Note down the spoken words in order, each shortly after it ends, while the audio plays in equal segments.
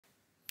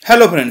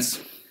Hello friends,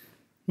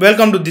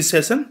 welcome to this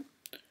session.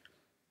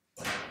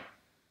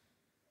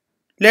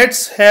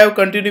 Let's have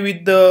continue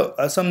with the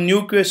some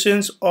new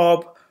questions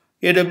of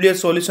AWS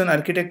solution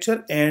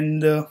architecture,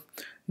 and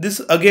this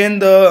again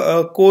the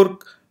uh, core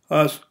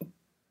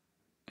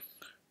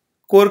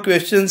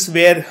questions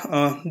where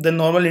the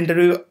normal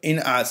interview in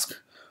ask.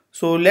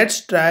 So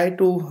let's try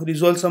to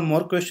resolve some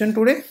more question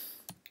today.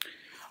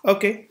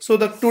 Okay, so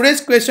the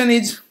today's question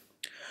is,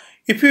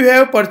 if you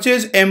have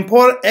purchased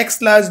M4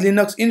 X large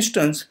Linux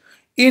instance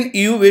in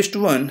EU West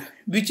 1,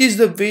 which is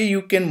the way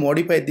you can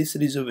modify this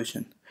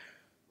reservation?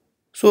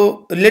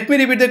 So let me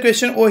repeat the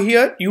question over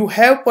here. You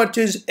have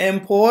purchased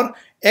M4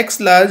 X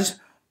large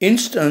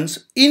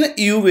instance in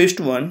EU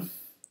West 1,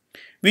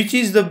 which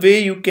is the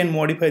way you can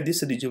modify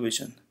this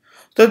reservation.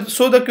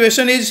 So the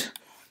question is,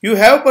 you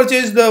have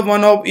purchased the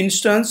one of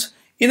instance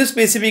in a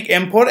specific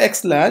M4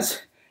 X large,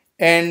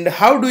 and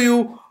how do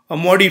you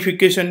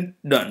modification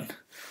done?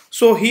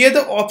 So here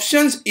the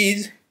options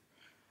is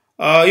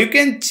you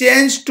can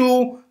change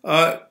to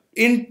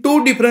in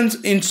two different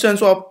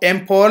instances of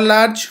M4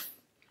 large.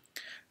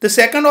 The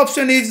second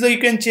option is you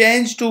can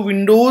change to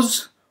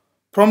Windows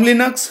from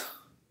Linux.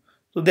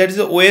 So that is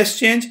the OS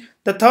change.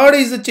 The third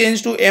is the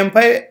change to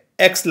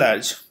M5X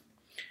large.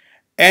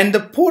 And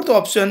the fourth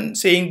option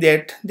saying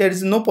that there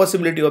is no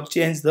possibility of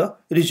change the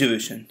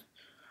reservation.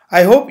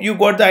 I hope you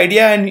got the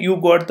idea and you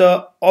got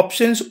the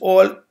options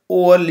all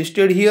over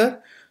listed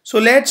here. So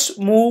let's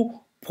move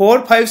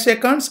 4-5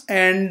 seconds,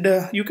 and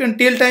you can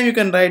till time you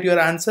can write your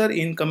answer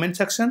in comment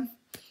section.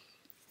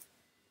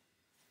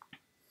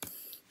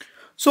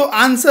 So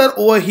answer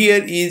over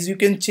here is you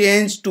can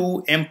change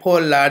to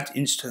M4 large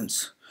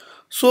instance.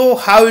 So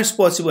how it's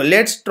possible?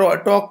 Let's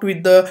talk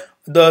with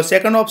the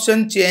second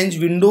option, change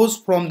Windows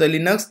from the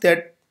Linux.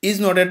 That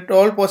is not at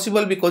all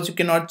possible because you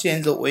cannot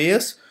change the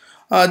OS.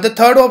 The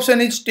third option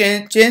is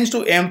change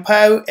to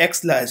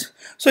M5X large.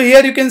 So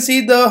here you can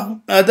see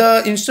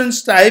the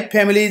instance type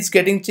family is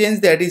getting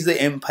changed, that is the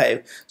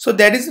M5. So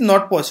that is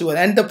not possible.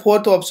 And the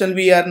fourth option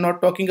we are not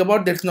talking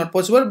about, that's not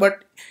possible,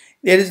 but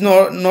there is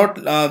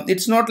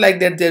it's not like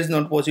that there is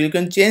not possible. You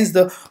can change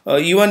the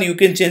even you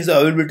can change the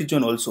availability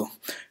zone also.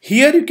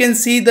 Here you can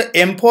see the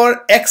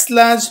M4 X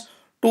large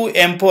to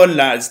M4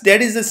 large,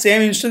 that is the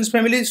same instance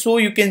family, so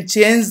you can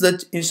change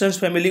the instance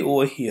family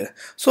over here.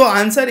 So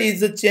answer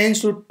is the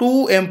change to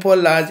 2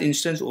 M4 large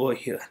instance over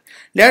here.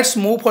 Let's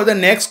move for the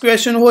next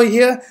question over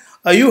here.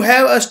 You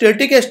have a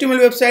static HTML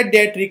website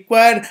that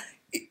require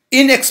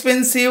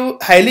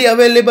inexpensive, highly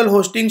available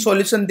hosting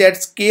solution that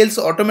scales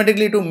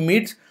automatically to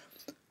meet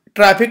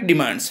traffic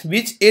demands.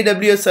 Which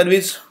AWS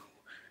service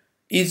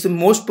is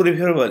most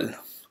preferable?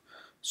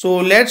 So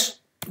let's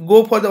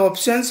go for the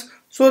options.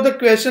 So the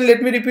question,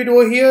 let me repeat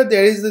over here.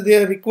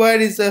 There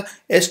required is a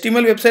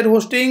HTML website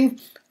hosting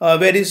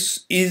where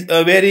is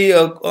very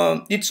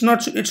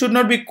it should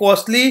not be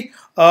costly,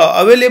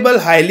 available,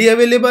 highly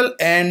available,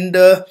 and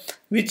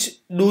which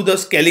do the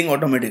scaling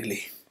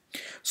automatically.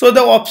 So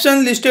the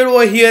option listed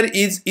over here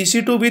is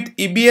EC2 with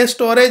EBS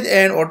storage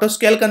and auto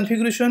scale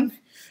configuration.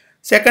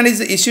 Second is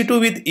the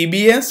EC2 with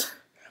EBS.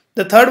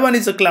 The third one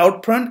is the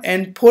CloudFront,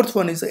 and fourth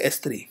one is the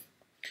S3.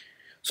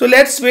 So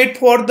let's wait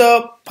for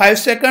the 5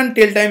 seconds.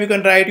 Till time you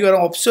can write your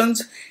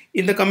options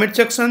in the comment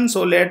section.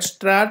 So let's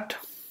start.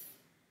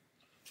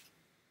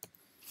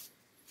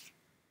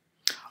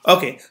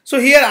 Okay, so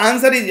here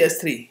answer is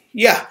S3.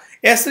 Yeah,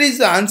 S3 is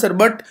the answer,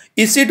 but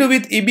EC2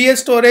 with EBS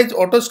storage,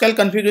 auto scale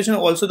configuration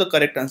also the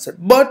correct answer.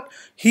 But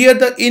here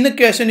the in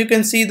question you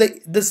can see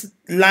this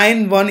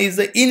line 1 is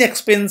the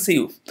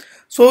inexpensive.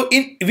 So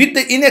with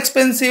the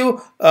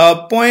inexpensive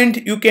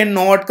point, you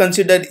cannot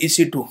consider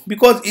EC2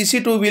 because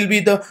EC2 will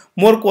be the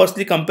more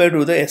costly compared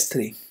to the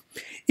S3.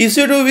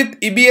 EC2 with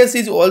EBS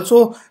is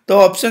also the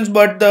options,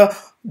 but the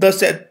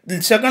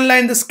second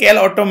line, the scale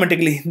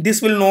automatically,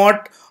 this will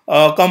not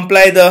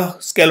comply the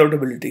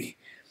scalability.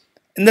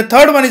 And the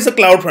third one is the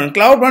CloudFront.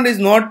 CloudFront is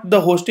not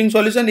the hosting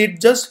solution, it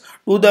just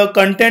do the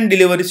content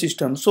delivery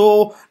system.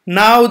 So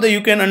now you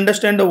can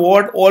understand the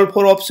what all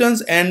four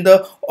options, and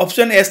the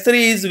option S3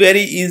 is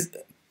very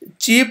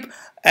cheap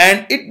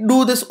and it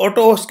do this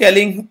auto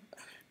scaling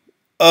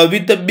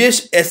with the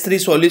best S3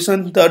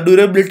 solution, the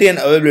durability and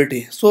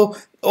availability. So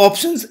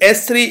options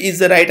S3 is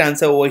the right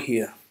answer over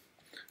here.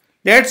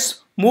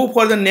 Let's move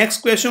for the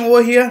next question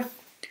over here.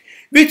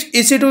 Which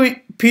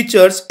EC2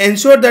 features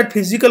ensure that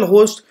physical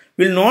host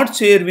will not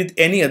share with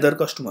any other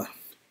customer?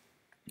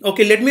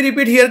 Okay, let me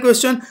repeat here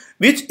question.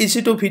 Which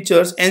EC2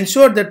 features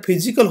ensure that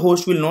physical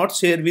host will not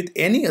share with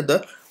any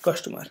other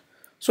customer?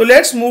 So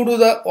let's move to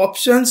the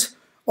options.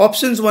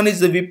 Options 1 is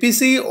the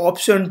VPC,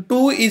 option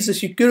 2 is the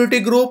security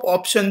group,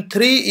 option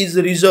 3 is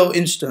the reserve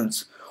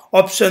instance,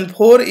 option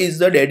 4 is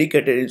the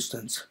dedicated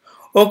instance.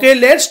 Okay,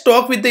 let's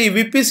talk with the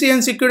VPC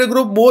and security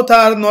group. Both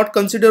are not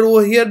considered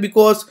over here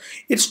because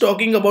it's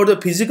talking about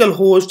the physical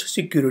host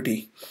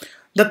security.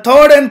 The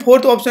third and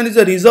fourth option is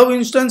the reserve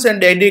instance and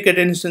dedicated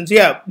instance.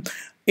 Yeah,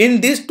 in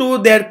these two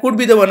there could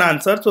be the one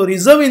answer. So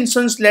reserve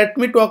instance, let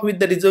me talk with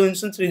the reserve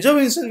instance. Reserve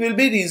instance will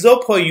be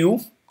reserved for you,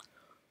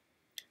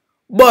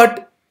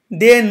 but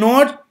they are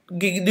not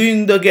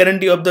doing the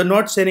guarantee of the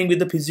not sharing with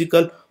the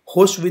physical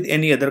host with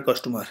any other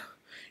customer.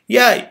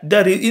 Yeah,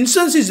 the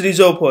instance is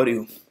reserved for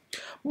you,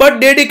 but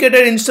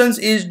dedicated instance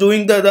is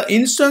doing the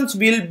instance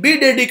will be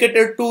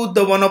dedicated to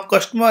the one of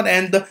customer,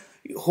 and the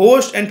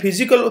host and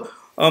physical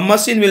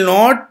machine will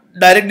not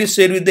directly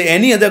share with the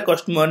any other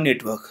customer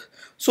network.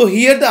 So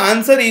here the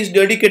answer is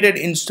dedicated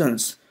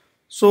instance.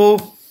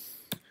 So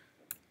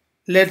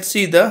let's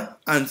see the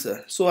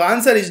answer. So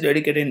answer is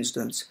dedicated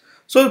instance.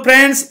 So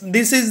friends,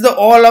 this is the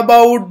all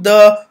about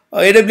the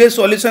AWS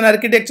solution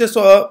architecture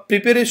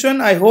preparation.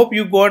 I hope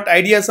you got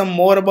idea some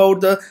more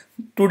about the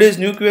today's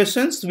new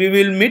questions. We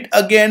will meet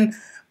again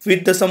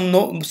with some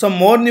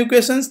more new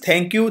questions.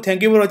 Thank you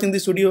for watching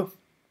this video.